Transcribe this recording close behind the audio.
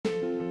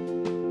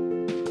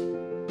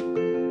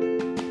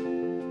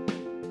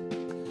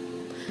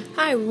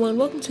Hi everyone,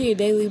 welcome to your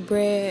Daily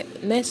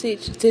Bread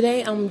message.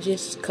 Today I'm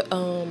just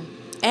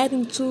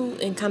adding to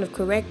and kind of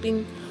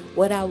correcting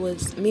what I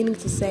was meaning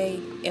to say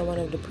in one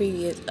of the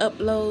previous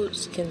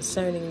uploads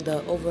concerning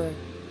the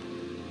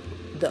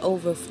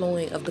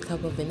overflowing of the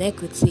cup of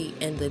inequity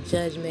and the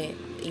judgment,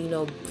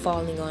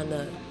 falling on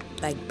the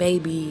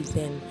babies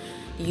and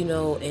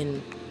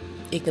and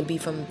it can be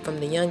from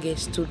the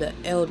youngest to the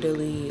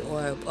elderly,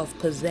 or of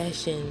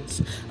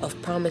possessions,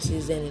 of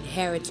promises and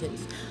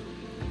inheritance.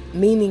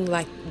 Meaning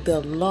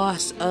the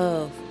loss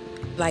of,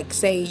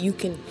 say you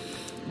can,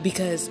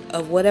 because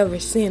of whatever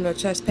sin or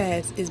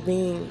trespass is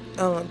being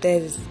that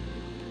is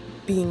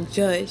being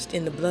judged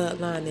in the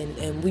bloodline,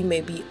 and we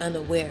may be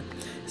unaware.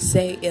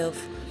 Say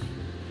if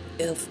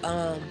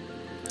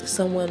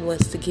someone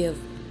was to give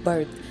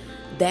birth,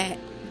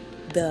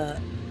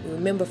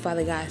 remember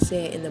Father God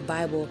said in the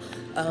Bible,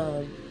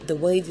 the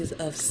wages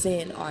of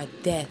sin are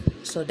death.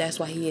 So that's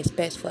why He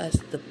expects for us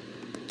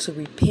to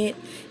repent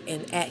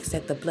and ask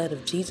that the blood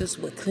of Jesus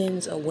would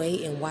cleanse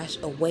away and wash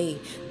away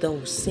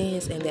those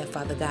sins, and that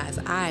Father God's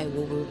eyes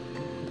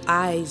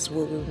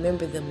will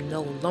remember them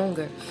no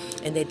longer,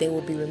 and that they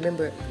will be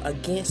remembered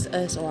against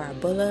us or our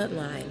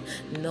bloodline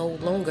no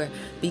longer,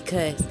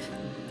 because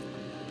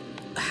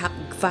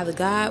Father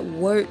God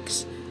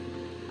works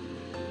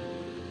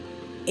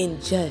in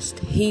just.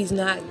 He is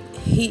not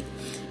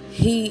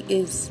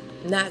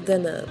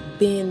gonna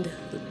bend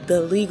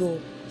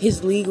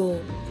his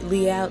legal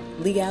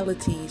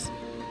legalities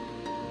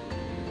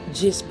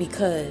just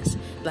because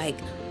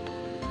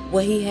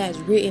what He has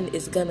written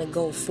is gonna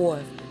go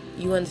forth.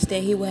 You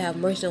understand? He will have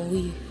mercy on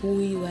who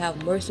He will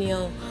have mercy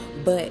on,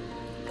 but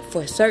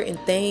for certain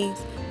things,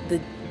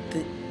 the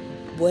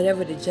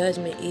whatever the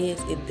judgment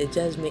is, the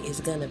judgment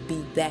is gonna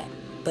be that,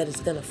 but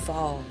it's gonna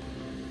fall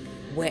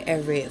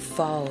wherever it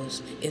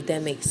falls, if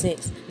that makes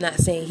sense. Not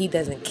saying He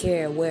doesn't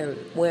care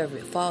wherever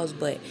it falls,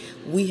 but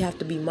we have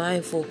to be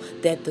mindful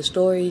that the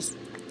stories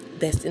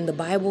that's in the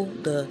Bible,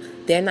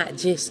 they're not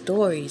just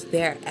stories,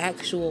 they're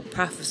actual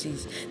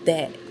prophecies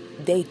that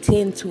they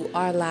tend to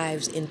our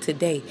lives in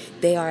today.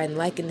 They are in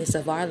likeness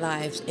of our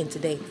lives in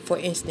today. For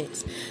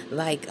instance,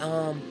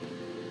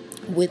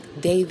 with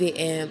David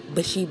and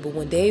Bathsheba,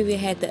 when David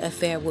had the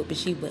affair with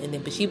Bathsheba, and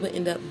then Bathsheba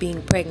ended up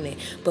being pregnant,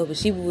 but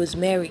Bathsheba was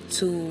married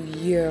to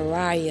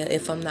Uriah,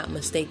 if I'm not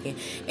mistaken.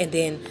 And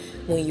then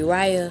when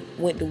Uriah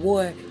went to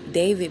war,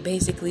 David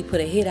basically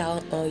put a hit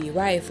out on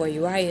Uriah for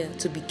Uriah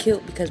to be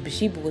killed because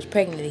Bathsheba was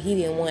pregnant, and he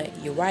didn't want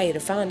Uriah to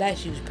find out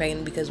she was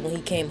pregnant, because when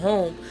he came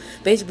home,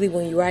 basically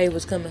when Uriah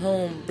was coming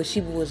home,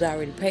 Bathsheba was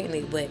already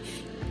pregnant, but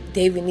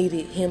David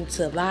needed him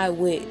to lie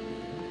with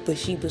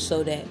Bathsheba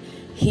so that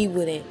he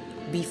wouldn't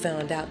be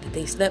found out that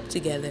they slept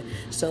together.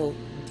 So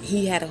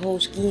he had a whole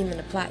scheme and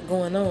a plot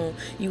going on.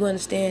 You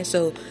understand?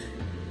 So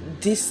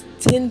if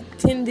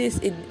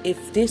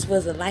this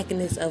was a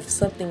likeness of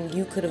something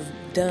you could have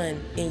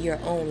done in your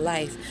own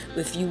life,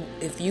 if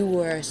you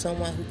were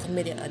someone who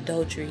committed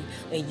adultery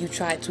and you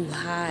tried to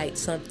hide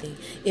something,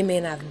 it may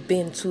not have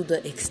been to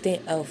the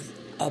extent of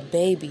a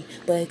baby,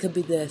 but it could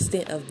be the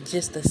extent of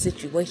just a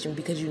situation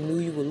because you knew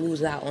you would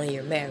lose out on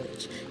your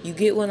marriage. You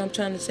get what I'm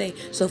trying to say?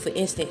 So for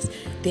instance,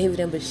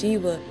 David and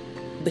Bathsheba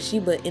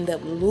end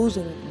up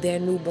losing their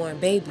newborn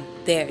baby,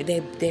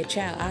 their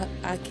child.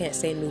 I can't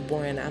say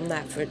newborn. I'm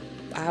not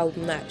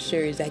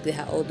sure exactly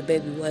how old the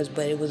baby was,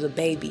 but it was a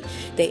baby.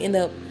 They end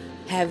up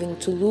having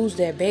to lose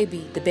their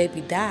baby. The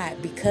baby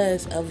died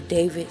because of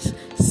David's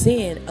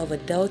sin of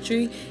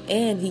adultery,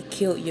 and he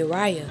killed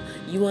Uriah.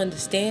 You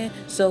understand?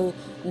 So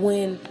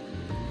when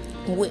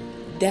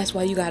that's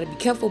why you got to be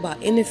careful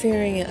about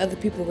interfering in other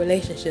people's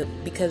relationship,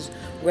 because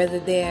whether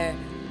they are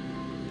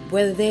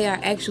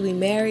actually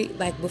married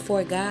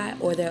before God,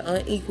 or they're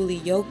unequally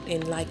yoked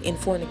in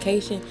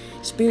fornication,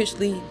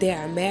 spiritually they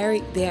are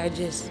married, they are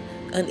just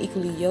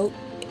unequally yoked,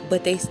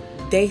 but they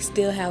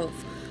still have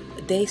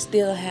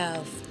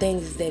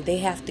things that they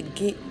have to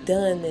get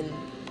done, and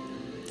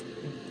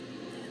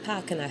how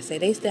can I say,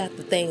 they still have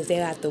the things they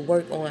have to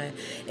work on,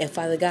 and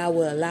Father God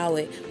will allow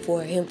it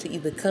for Him to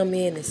either come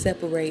in and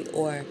separate,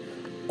 or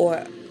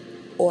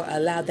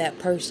allow that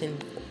person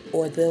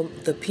or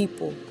the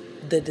people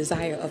the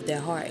desire of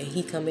their heart, and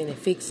He come in and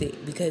fix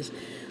it. Because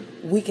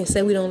we can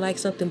say we don't like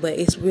something, but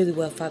it's really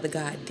what Father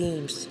God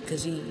deems,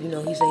 because He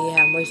said He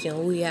have mercy on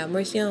who He have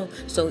mercy on.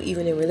 So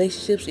even in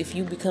relationships, if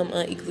you become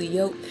unequally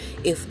yoked,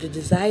 if the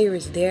desire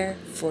is there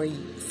for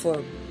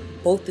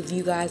both of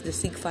you guys to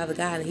seek Father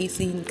God, and He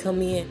can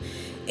come in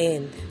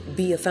and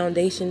be a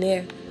foundation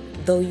there,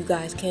 though you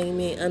guys came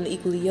in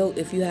unequally yoked,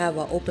 if you have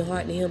an open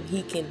heart to Him,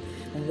 He can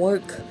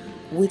work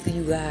with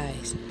you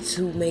guys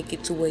to make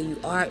it to where you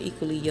are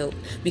equally yoked.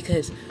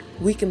 Because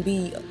we can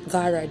be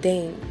God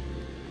ordained.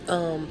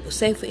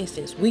 Say for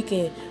instance, we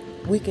can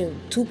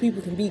two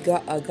people can be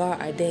a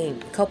God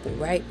ordained couple,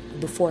 right,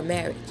 before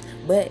marriage,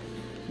 but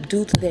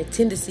due to their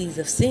tendencies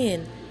of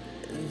sin,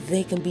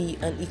 they can be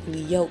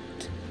unequally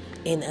yoked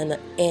in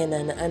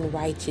an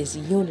unrighteous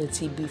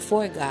unity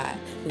before God.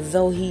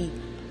 Though He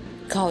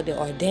called it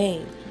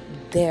ordained,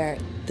 the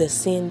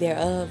sin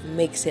thereof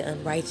makes it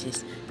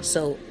unrighteous.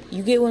 So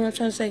You get what I'm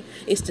trying to say?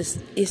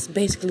 It's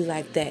basically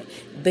like that.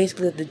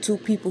 Basically, the two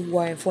people who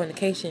are in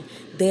fornication,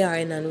 they are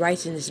in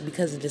unrighteousness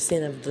because of the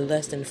sin of the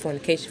lust and the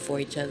fornication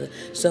for each other.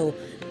 So,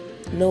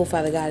 no,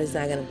 Father God is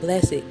not going to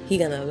bless it. He's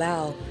going to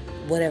allow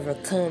whatever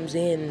comes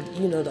in,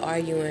 the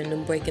arguing,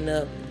 them breaking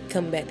up,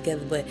 coming back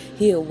together. But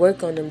He'll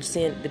work on them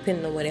sin,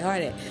 depending on where their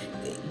heart at.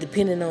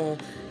 Depending on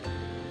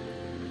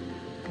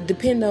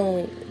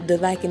the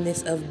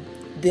likeness of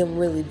them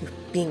really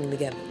being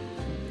together.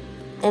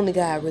 Only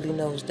God really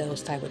knows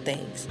those type of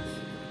things.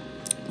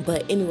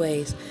 But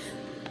anyways,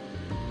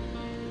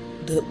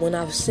 when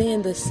I was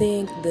saying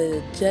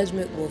the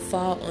judgment will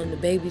fall on the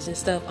babies and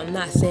stuff, I'm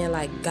not saying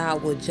like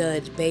God will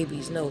judge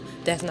babies. No,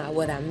 that's not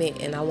what I meant,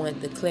 and I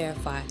wanted to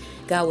clarify.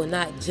 God will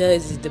not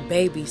judge the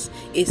babies.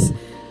 It's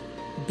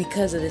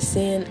because of the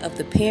sin of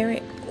the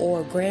parent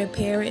or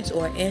grandparents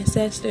or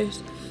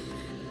ancestors.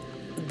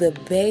 The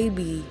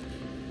baby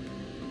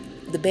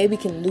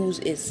can lose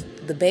its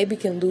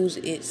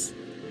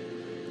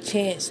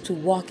chance to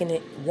walk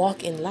in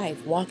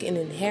life, walk in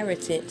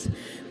inheritance,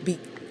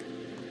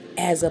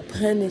 as a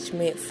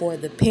punishment for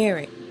the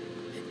parent,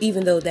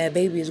 even though that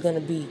baby is gonna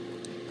be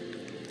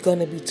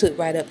took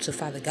right up to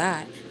Father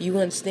God. You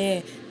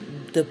understand?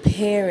 The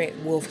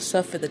parent will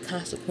suffer the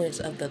consequence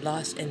of the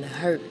loss and the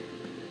hurt,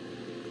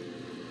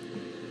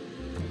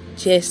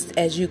 just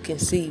as you can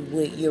see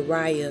with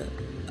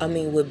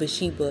with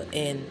Bathsheba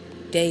and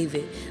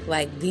David.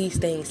 Like, these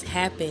things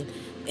happen,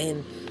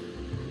 and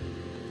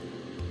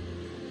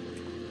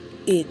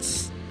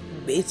it's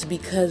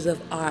because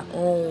of our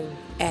own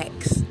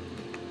acts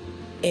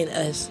and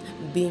us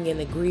being in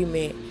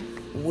agreement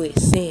with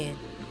sin.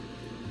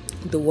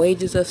 The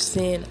wages of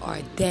sin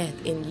are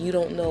death, and you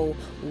don't know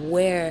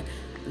where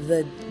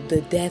the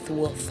death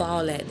will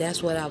fall at.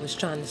 That's what I was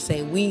trying to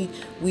say. We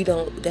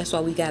don't. That's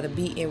why we got to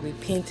be in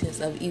repentance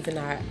of even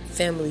our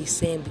family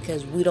sin,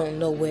 because we don't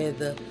know where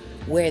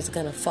it's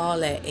gonna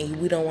fall at,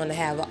 and we don't want to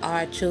have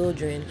our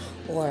children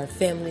or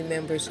family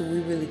members who we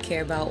really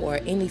care about, or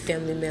any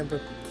family member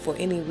for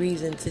any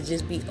reason, to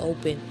just be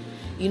open.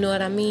 You know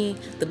what I mean?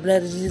 The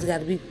blood of Jesus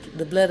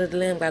the blood of the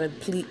Lamb gotta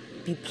be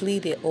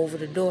pleaded over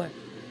the door,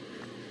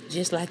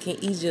 just like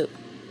in Egypt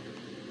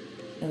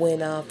when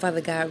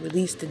Father God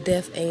released the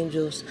death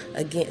angels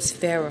against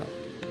Pharaoh.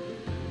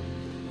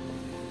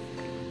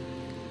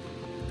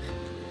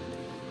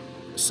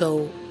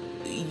 So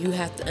you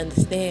have to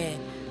understand,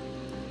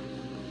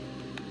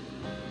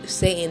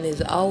 Satan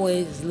is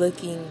always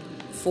looking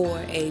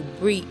for a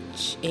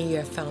breach in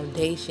your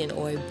foundation,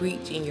 or a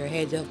breach in your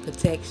hedge of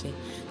protection,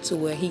 to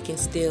where he can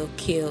still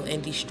kill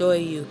and destroy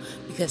you.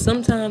 Because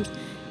sometimes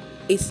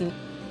it's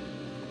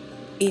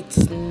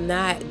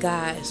not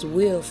God's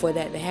will for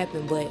that to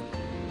happen, but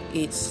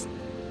it's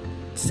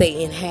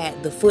Satan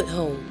had the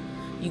foothold.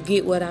 You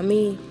get what I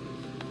mean?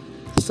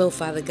 So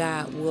Father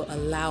God will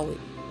allow it.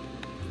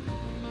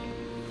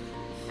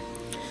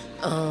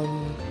 I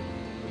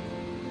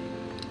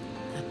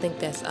think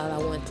that's all I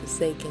want to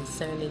say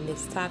concerning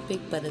this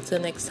topic. But until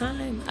next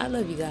time, I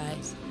love you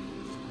guys.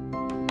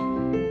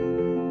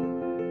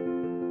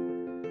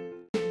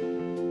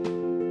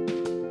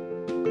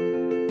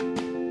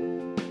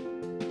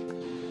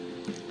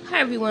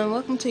 Hi everyone,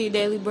 welcome to your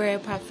Daily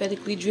Bread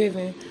prophetically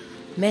driven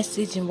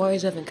message and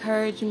words of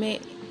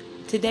encouragement.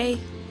 Today,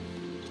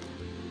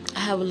 I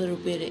have a little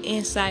bit of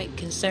insight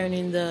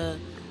concerning the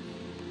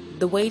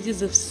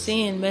wages of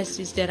sin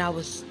message that I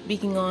was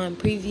speaking on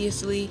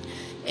previously.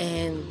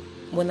 And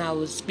when I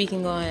was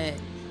speaking on,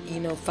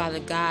 Father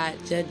God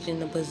judging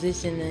the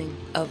positioning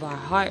of our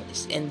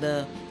hearts and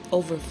the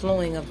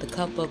overflowing of the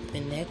cup of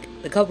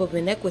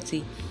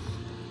inequity,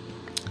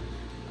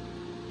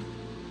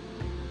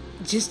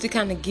 just to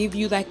kind of give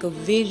you like a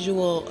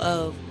visual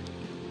of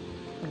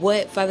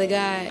what Father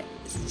God's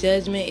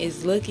judgment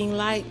is looking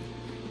like.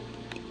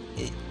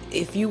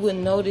 If you would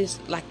notice,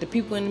 like the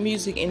people in the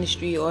music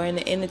industry or in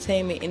the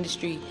entertainment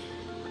industry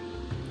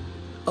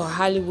or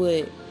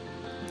Hollywood,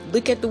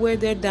 look at the way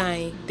they're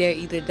dying. They're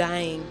either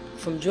dying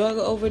from drug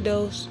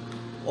overdose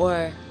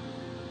or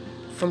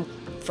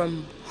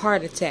from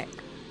heart attack.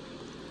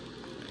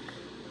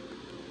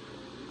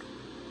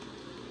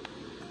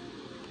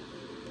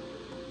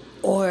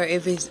 Or a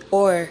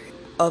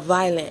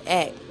violent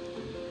act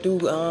through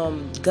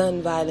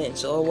gun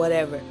violence or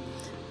whatever.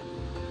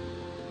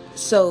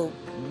 So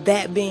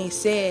that being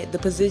said, the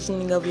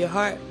positioning of your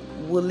heart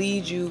will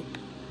lead you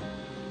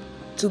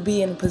to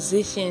be in a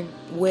position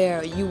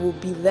where you will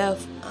be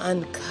left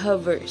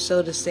uncovered,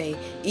 so to say,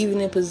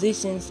 even in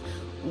positions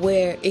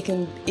where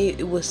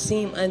it will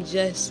seem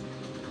unjust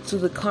to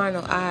the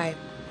carnal eye.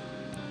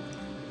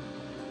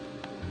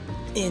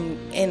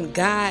 In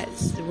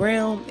God's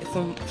realm,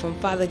 from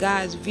Father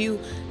God's view,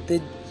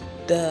 the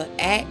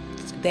act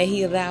that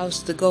He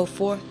allows to go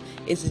forth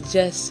is a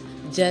just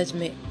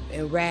judgment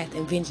and wrath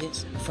and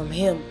vengeance from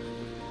Him.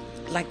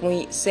 Like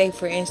when you say,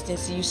 for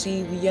instance, you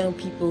see the young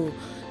people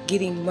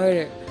getting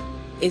murdered,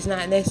 it's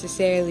not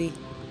necessarily,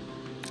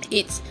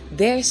 it's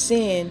their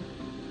sin.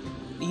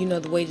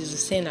 The wages of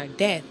sin are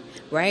death,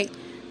 right?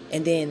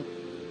 And then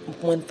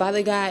when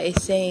Father God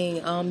is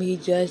saying he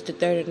judged the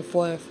third and the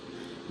fourth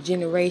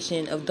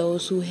generation of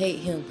those who hate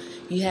him,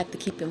 you have to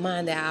keep in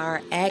mind that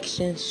our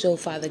actions show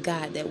Father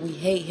God that we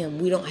hate him.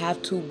 We don't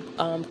have to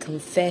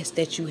confess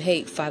that you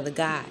hate Father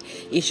God.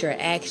 It's your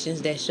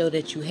actions that show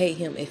that you hate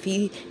him. If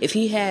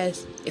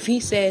he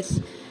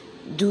says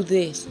do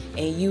this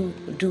and you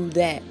do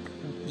that,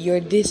 your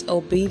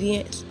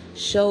disobedience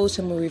shows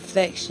him a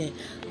reflection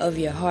of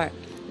your heart.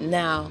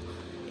 Now,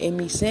 in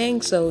me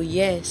saying so,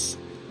 yes,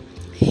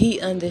 he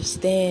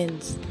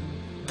understands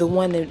the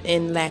one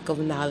in lack of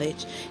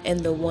knowledge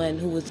and the one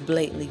who is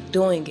blatantly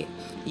doing it.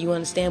 You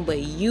understand? But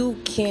you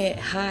can't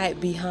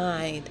hide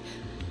behind,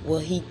 well,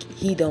 he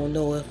don't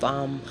know if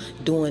I'm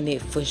doing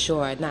it for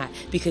sure or not.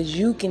 Because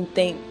you can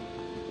think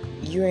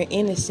you're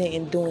innocent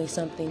in doing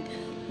something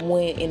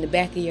when in the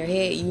back of your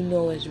head you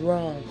know it's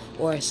wrong,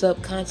 or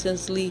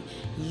subconsciously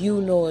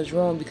you know it's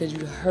wrong because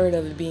you heard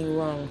of it being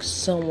wrong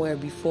somewhere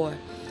before.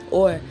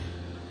 Or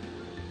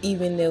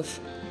even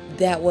if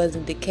that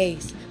wasn't the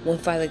case, when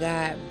Father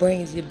God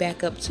brings it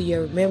back up to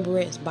your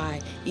remembrance by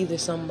either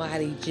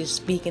somebody just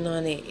speaking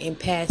on it and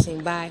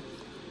passing by,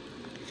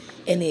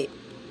 and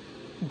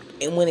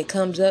when it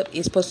comes up,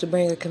 it's supposed to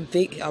bring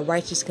a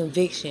righteous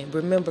conviction.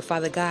 Remember,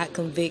 Father God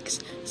convicts,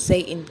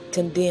 Satan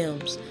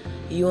condemns.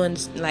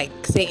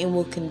 Satan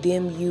will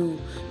condemn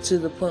you to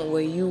the point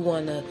where you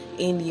want to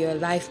end your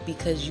life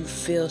because you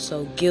feel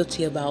so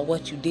guilty about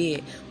what you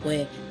did.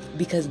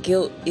 Because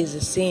guilt is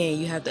a sin,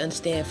 you have to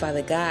understand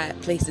Father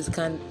God places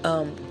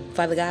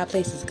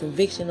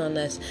conviction on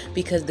us,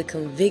 because the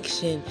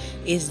conviction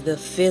is the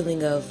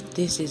feeling of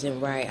this isn't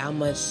right.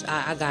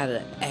 I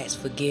gotta ask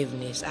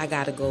forgiveness. I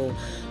gotta go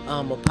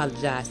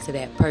apologize to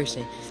that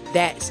person.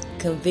 That's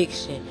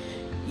conviction.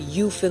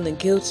 You feeling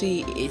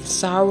guilty, it's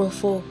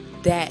sorrowful.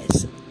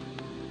 That's an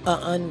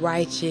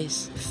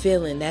unrighteous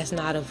feeling. That's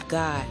not of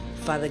God.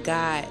 Father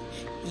God,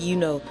 he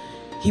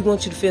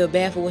wants you to feel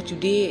bad for what you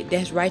did.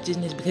 That's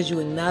righteousness, because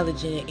you're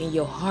acknowledging it in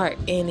your heart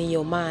and in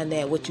your mind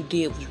that what you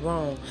did was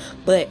wrong.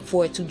 But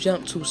for it to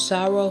jump to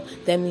sorrow,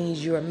 that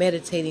means you're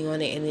meditating on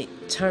it, and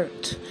it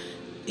turned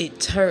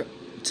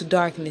to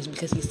darkness,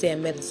 because he said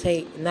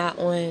meditate not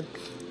on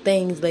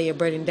things, lay your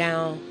burden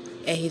down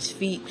at his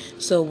feet.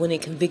 So when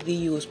it convicted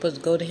you, it was supposed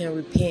to go to him,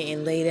 repent,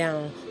 and lay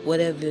down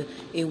whatever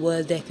it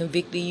was that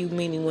convicted you.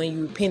 Meaning when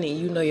you repented,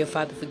 you know your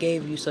Father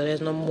forgave you, so there's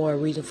no more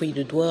reason for you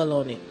to dwell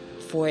on it,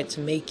 for it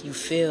to make you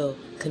feel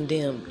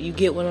condemned. You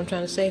get what I'm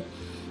trying to say?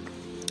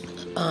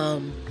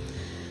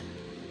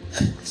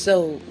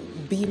 So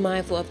be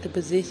mindful of the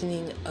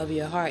positioning of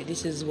your heart.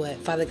 This is what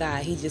Father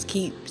God, he just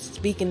keeps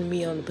speaking to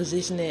me on the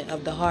positioning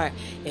of the heart.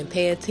 And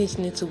pay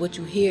attention to what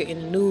you hear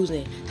in the news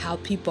and how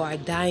people are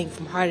dying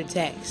from heart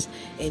attacks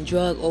and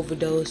drug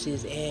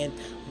overdoses and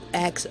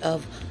acts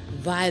of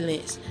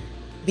violence,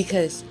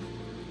 because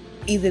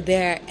either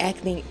they're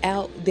acting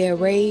out their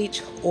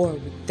rage, or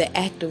the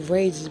act of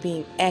rage is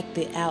being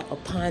acted out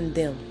upon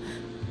them.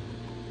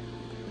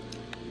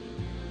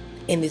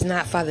 And it's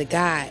not Father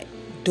God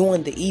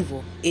doing the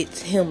evil.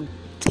 It's him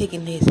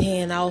taking his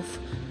hand off.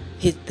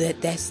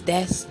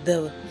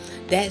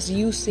 That's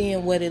you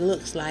seeing what it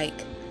looks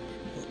like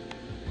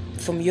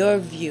from your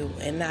view,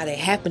 and not it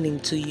happening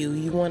to you.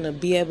 You want to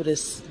be able to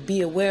be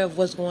aware of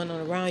what's going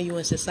on around you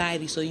in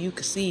society, so you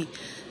can see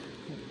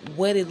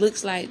what it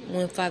looks like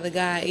when Father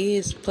God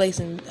is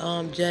placing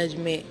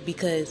judgment.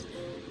 Because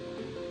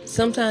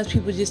sometimes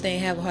people just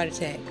ain't have a heart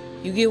attack.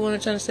 You get what I'm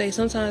trying to say?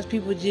 Sometimes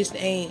people just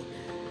ain't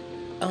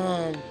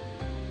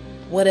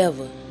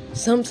whatever.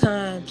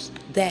 Sometimes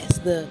that's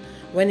the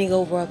running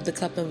over of the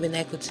cup of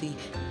inequity.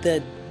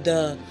 The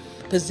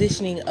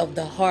positioning of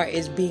the heart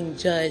is being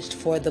judged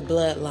for the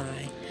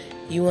bloodline.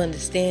 You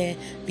understand?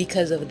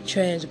 Because of the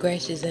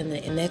transgressions and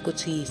the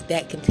inequities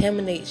that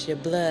contaminates your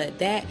blood.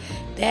 That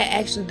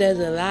actually does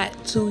a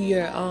lot to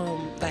your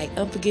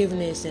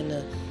unforgiveness and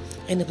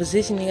the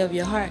positioning of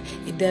your heart.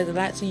 It does a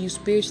lot to you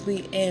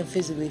spiritually and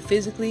physically.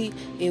 Physically,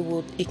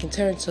 it can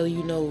turn so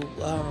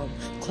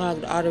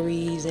clogged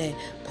arteries and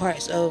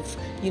parts of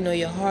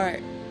your heart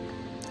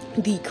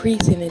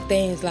decreasing and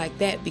things like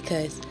that,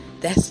 because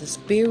that's a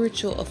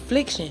spiritual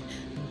affliction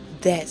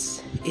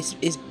that's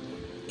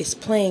it's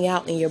playing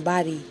out in your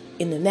body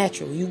in the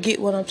natural. You get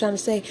what I'm trying to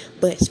say?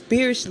 But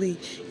spiritually,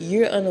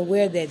 you're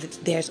unaware that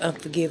there's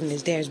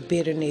unforgiveness, there's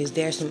bitterness,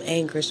 there's some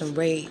anger, some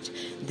rage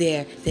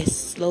there that's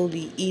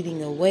slowly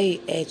eating away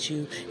at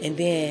you. And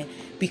then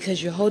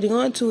because you're holding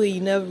on to it,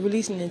 you're never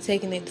releasing it and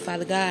taking it to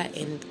Father God.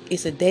 And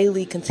it's a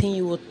daily,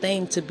 continual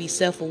thing to be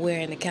self-aware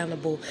and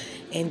accountable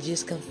and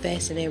just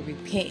confessing and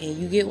repenting.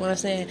 You get what I'm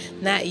saying?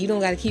 You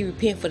don't got to keep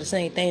repenting for the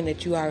same thing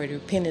that you already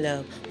repented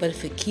of. But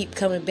if it keep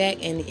coming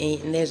back and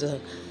there's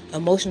a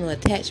emotional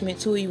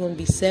attachment to it, you want to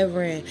be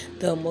severing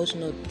the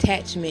emotional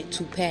attachment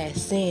to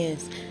past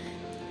sins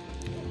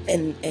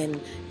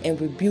and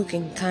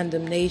rebuking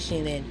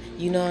condemnation, and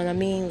you know what I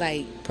mean,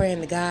 like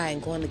praying to God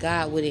and going to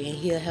God with it, and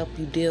he'll help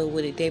you deal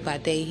with it day by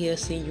day. He'll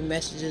send you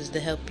messages to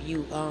help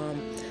you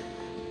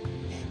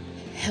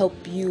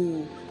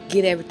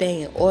get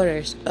everything in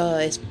order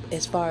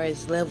as far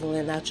as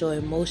leveling out your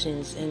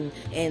emotions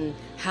and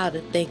how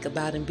to think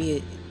about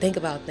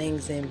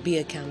things and be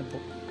accountable.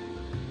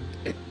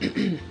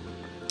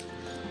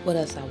 What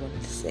else I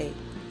wanted to say?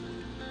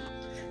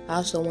 I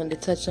also wanted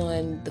to touch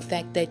on the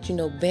fact that,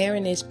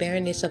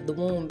 barrenness of the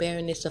womb,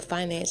 barrenness of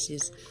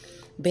finances,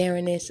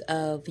 barrenness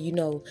of,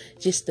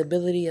 just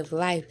stability of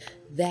life,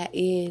 that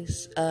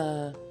is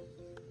a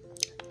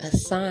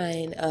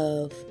sign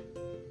of,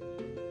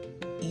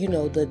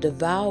 the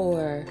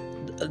devourer.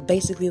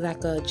 Basically,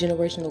 like a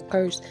generational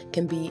curse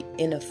can be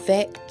in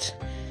effect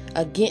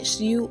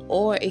against you,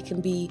 or it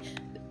can be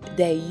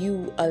that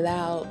you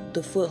allow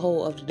the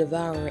foothold of the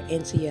devourer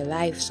into your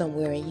life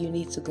somewhere, and you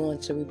need to go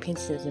into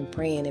repentance and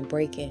praying and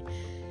breaking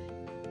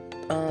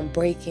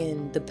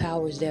the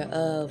powers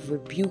thereof,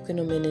 rebuking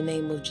them in the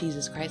name of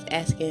Jesus Christ,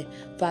 asking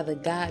Father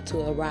God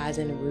to arise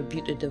and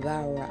rebuke the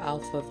devourer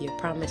off of your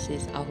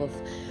promises, off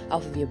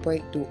of your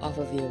breakthrough, off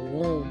of your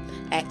womb.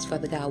 Ask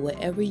Father God,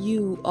 whatever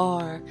you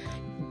are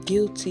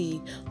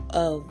guilty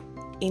of,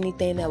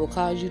 anything that will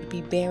cause you to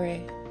be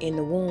barren in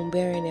the womb,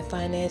 barren in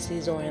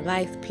finances or in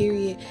life,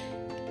 period,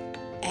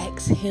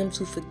 ask Him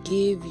to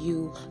forgive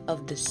you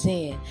of the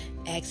sin.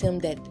 Ask Him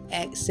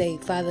say,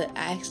 Father,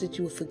 I ask that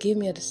you will forgive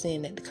me of the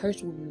sin, that the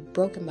curse will be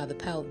broken by the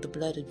power of the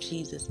blood of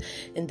Jesus,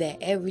 and that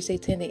every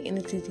satanic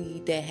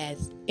entity that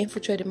has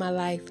infiltrated my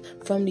life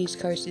from these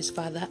curses,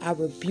 Father, I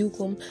rebuke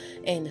them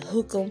and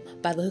hook them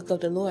by the hook of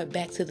the Lord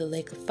back to the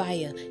lake of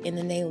fire. In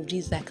the name of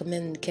Jesus, I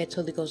command them to catch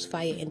Holy Ghost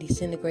fire and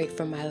disintegrate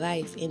from my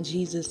life. In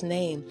Jesus'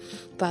 name,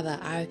 Father,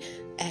 I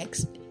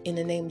ask in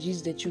the name of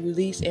Jesus that you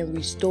release and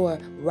restore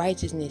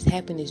righteousness,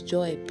 happiness,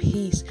 joy,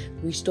 peace.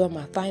 Restore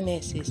my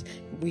finances.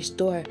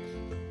 Restore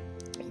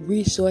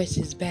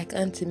resources back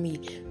unto me.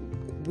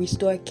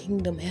 Restore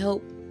kingdom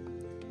help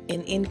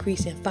and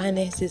increase in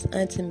finances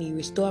unto me.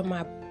 Restore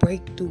my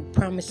breakthrough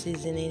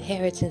promises and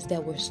inheritance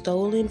that were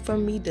stolen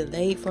from me,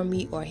 delayed from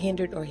me, or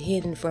hindered or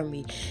hidden from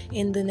me.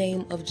 In the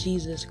name of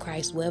Jesus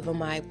Christ, wherever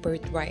my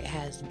birthright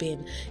has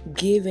been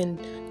given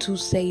to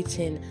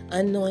Satan,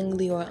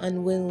 unknowingly or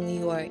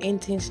unwillingly or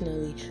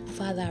intentionally,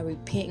 Father, I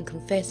repent and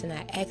confess, and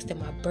I ask that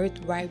my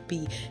birthright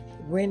be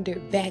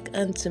rendered back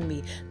unto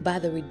me by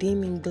the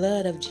redeeming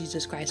blood of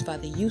Jesus Christ.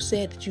 Father, you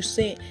said that you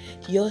sent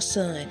your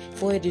son,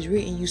 for it is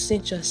written, you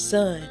sent your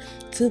son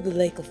to the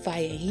lake of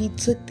fire, and he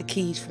took the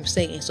keys from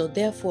Satan. So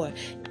therefore,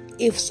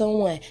 if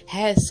someone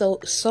has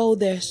sold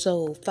their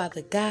soul,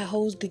 Father God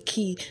holds the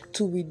key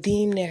to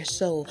redeem their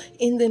soul.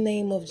 In the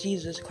name of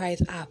Jesus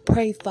Christ, I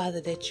pray, Father,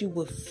 that you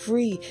would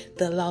free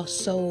the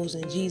lost souls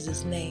in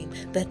Jesus' name.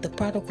 Let the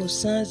prodigal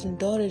sons and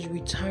daughters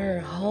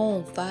return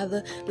home,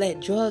 Father.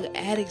 Let drug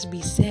addicts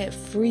be set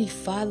free,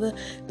 Father.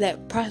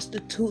 Let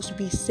prostitutes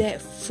be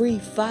set free,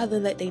 Father.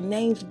 Let their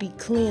names be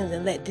cleansed,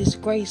 and let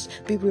disgrace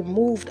be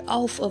removed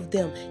off of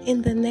them.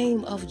 In the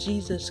name of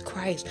Jesus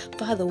Christ,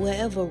 Father,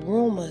 wherever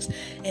rumors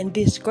and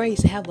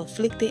disgrace have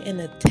afflicted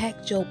and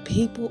attacked your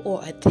people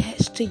or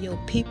attached to your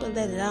people,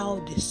 let it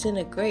all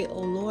disintegrate, oh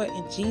Lord,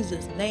 in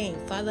Jesus' name,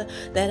 Father.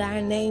 Let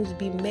our names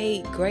be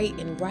made great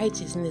in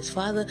righteousness,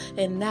 Father,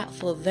 and not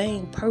for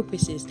vain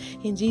purposes.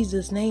 In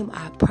Jesus' name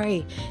I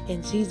pray.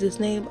 In Jesus'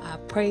 name I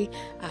pray.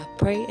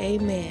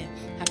 Amen.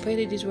 I pray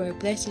that this word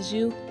blesses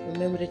you.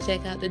 Remember to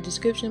check out the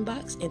description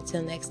box.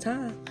 Until next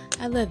time,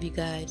 I love you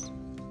guys.